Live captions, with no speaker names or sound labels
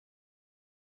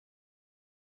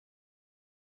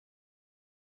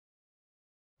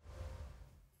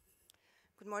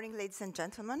Good morning, ladies and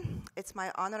gentlemen. It's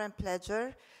my honor and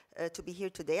pleasure to be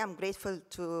here today. I'm grateful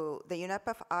to the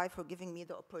UNEP-FI for giving me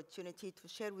the opportunity to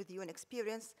share with you an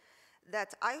experience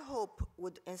that I hope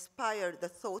would inspire the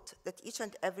thought that each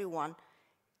and everyone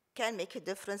can make a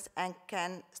difference and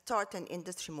can start an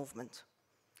industry movement.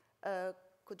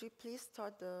 Could we please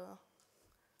start the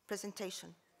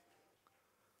presentation?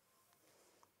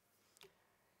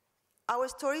 Our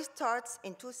story starts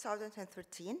in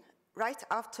 2013, right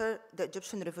after the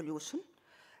Egyptian Revolution.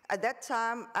 At that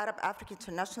time, Arab African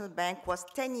International Bank was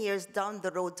 10 years down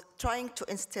the road trying to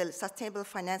instill sustainable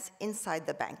finance inside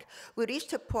the bank. We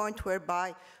reached a point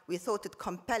whereby we thought it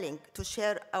compelling to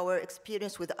share our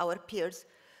experience with our peers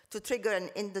to trigger an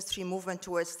industry movement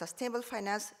towards sustainable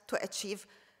finance to achieve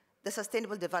the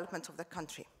sustainable development of the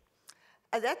country.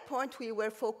 At that point, we were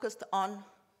focused on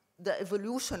the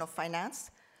evolution of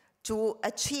finance to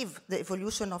achieve the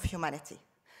evolution of humanity.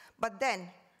 But then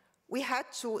we had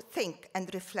to think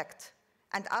and reflect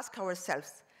and ask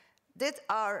ourselves, did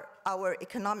our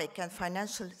economic and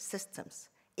financial systems,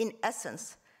 in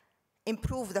essence,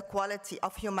 improve the quality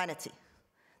of humanity?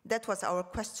 That was our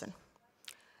question.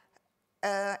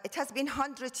 It has been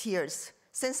 100 years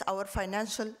since our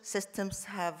financial systems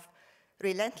have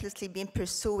relentlessly been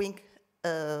pursuing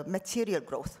material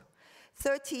growth.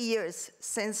 30 years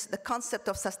since the concept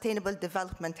of sustainable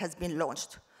development has been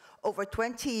launched. Over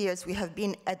 20 years, we have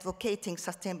been advocating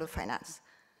sustainable finance.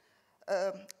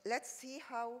 Let's see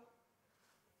how,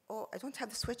 oh, I don't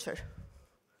have the switcher.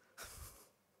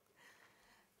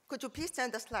 Could you please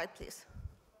turn the slide, please?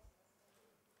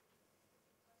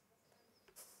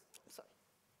 Sorry.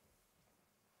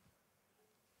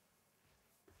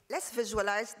 Let's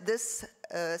visualize this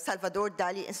Salvador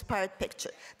Dali inspired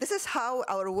picture. This is how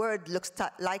our world looks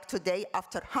like today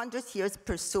after 100 years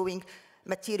pursuing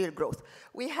material growth.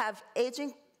 We have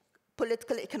aging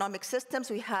political economic systems,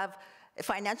 we have a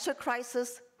financial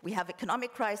crisis, we have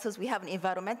economic crisis, we have an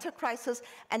environmental crisis,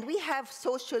 and we have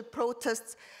social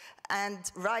protests and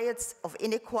riots of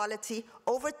inequality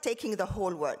overtaking the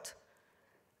whole world.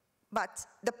 But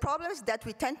the problem is that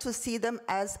we tend to see them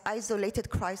as isolated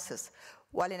crises,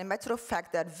 while in a matter of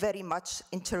fact, they're very much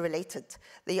interrelated.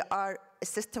 They are a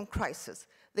system crisis.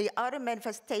 They are a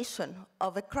manifestation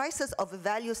of a crisis of a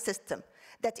value system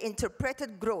that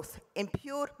interpreted growth in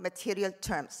pure material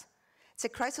terms. It's a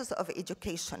crisis of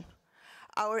education.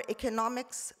 Our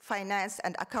economics, finance,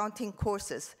 and accounting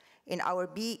courses in our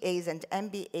BAs and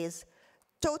MBAs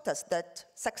taught us that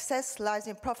success lies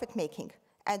in profit-making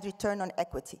and return on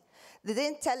equity. They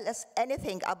didn't tell us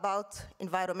anything about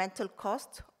environmental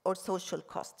cost or social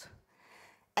cost.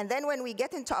 And then when we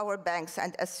get into our banks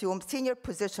and assume senior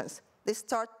positions, they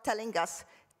start telling us,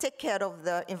 take care of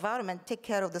the environment, take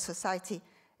care of the society.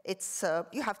 It's,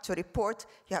 you have to report,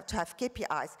 you have to have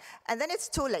KPIs. And then it's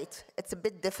too late, it's a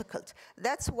bit difficult.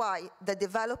 That's why the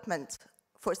development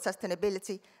for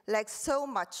sustainability lags so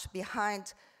much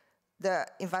behind the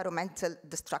environmental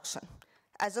destruction.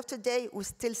 As of today, we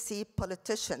still see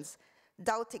politicians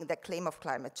doubting the claim of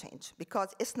climate change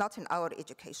because it's not in our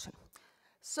education.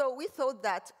 So we thought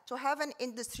that to have an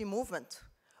industry movement,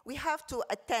 we have to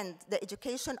attend the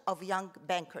education of young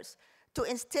bankers to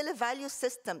instill a value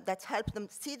system that helps them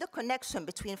see the connection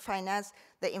between finance,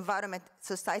 the environment,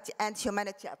 society, and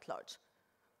humanity at large.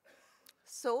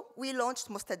 So we launched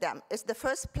Mustadam. It's the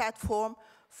first platform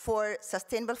for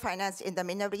sustainable finance in the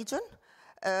MENA region.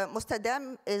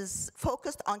 Mustadam is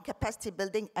focused on capacity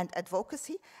building and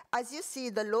advocacy. As you see,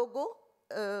 the logo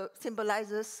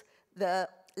symbolizes the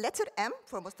letter M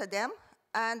for Mustadam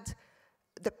and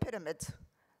the pyramid,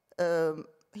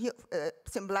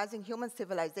 symbolizing human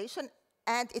civilization,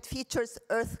 and it features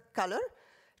earth color,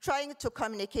 trying to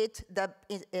communicate the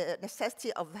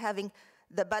necessity of having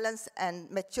the balance and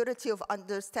maturity of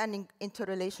understanding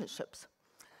interrelationships.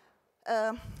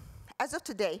 As of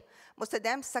today,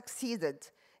 Mustadam succeeded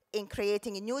in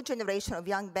creating a new generation of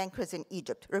young bankers in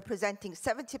Egypt, representing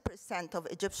 70% of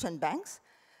Egyptian banks.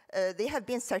 They have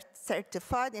been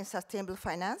certified in sustainable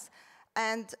finance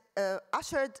and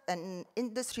ushered an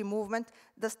industry movement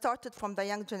that started from the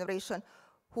young generation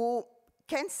who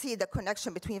can see the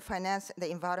connection between finance, the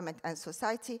environment, and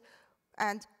society,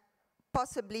 and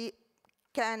possibly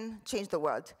can change the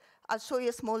world. I'll show you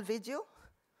a small video.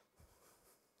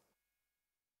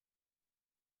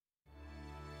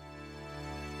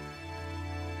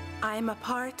 I am a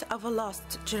part of a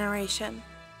lost generation,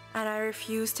 and I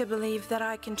refuse to believe that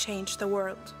I can change the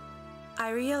world. I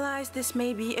realize this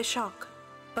may be a shock,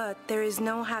 but there is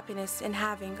no happiness in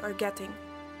having or getting,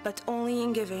 but only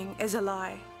in giving is a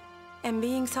lie. And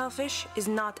being selfish is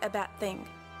not a bad thing.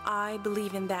 I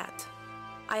believe in that.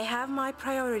 I have my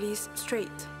priorities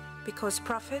straight because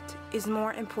profit is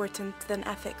more important than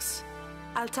ethics.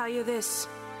 I'll tell you this,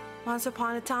 once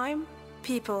upon a time,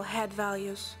 people had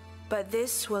values, but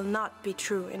this will not be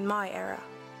true in my era.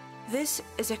 This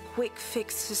is a quick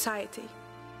fix society.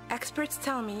 Experts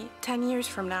tell me 10 years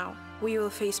from now, we will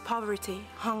face poverty,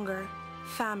 hunger,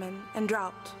 famine, and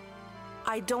drought.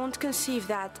 I don't conceive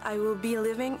that I will be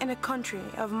living in a country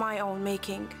of my own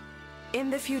making. In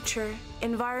the future,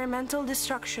 environmental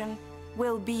destruction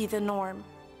will be the norm.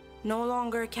 No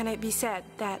longer can it be said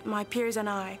that my peers and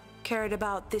I cared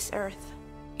about this earth.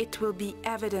 It will be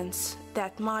evidence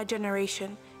that my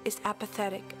generation is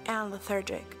apathetic and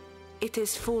lethargic. It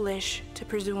is foolish to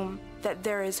presume that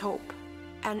there is hope.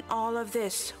 And all of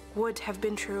this would have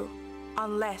been true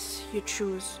unless you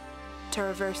choose to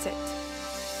reverse it.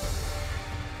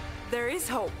 There is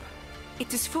hope.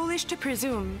 It is foolish to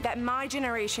presume that my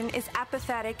generation is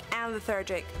apathetic and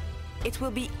lethargic. It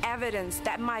will be evidence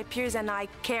that my peers and I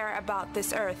care about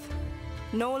this earth.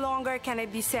 No longer can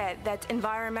it be said that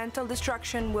environmental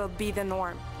destruction will be the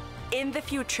norm. In the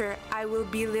future, I will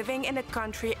be living in a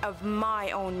country of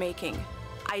my own making.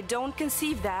 I don't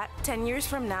conceive that 10 years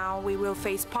from now we will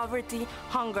face poverty,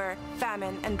 hunger,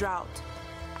 famine, and drought.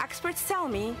 Experts tell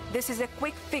me this is a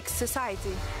quick fix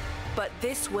society, but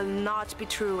this will not be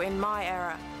true in my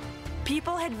era.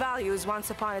 People had values once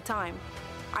upon a time.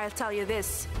 I'll tell you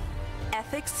this,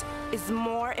 ethics is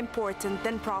more important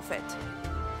than profit.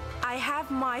 I have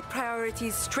my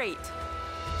priorities straight,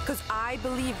 because I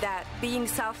believe that being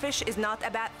selfish is not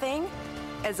a bad thing,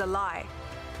 is a lie.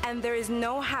 And there is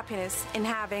no happiness in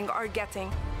having or getting,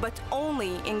 but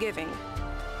only in giving.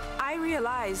 I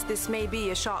realize this may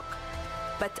be a shock,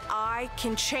 but I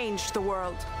can change the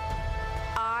world.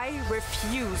 I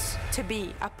refuse to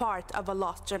be a part of a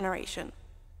lost generation.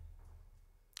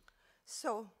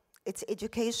 So it's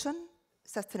education,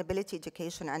 sustainability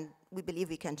education, and we believe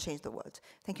we can change the world.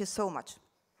 Thank you so much.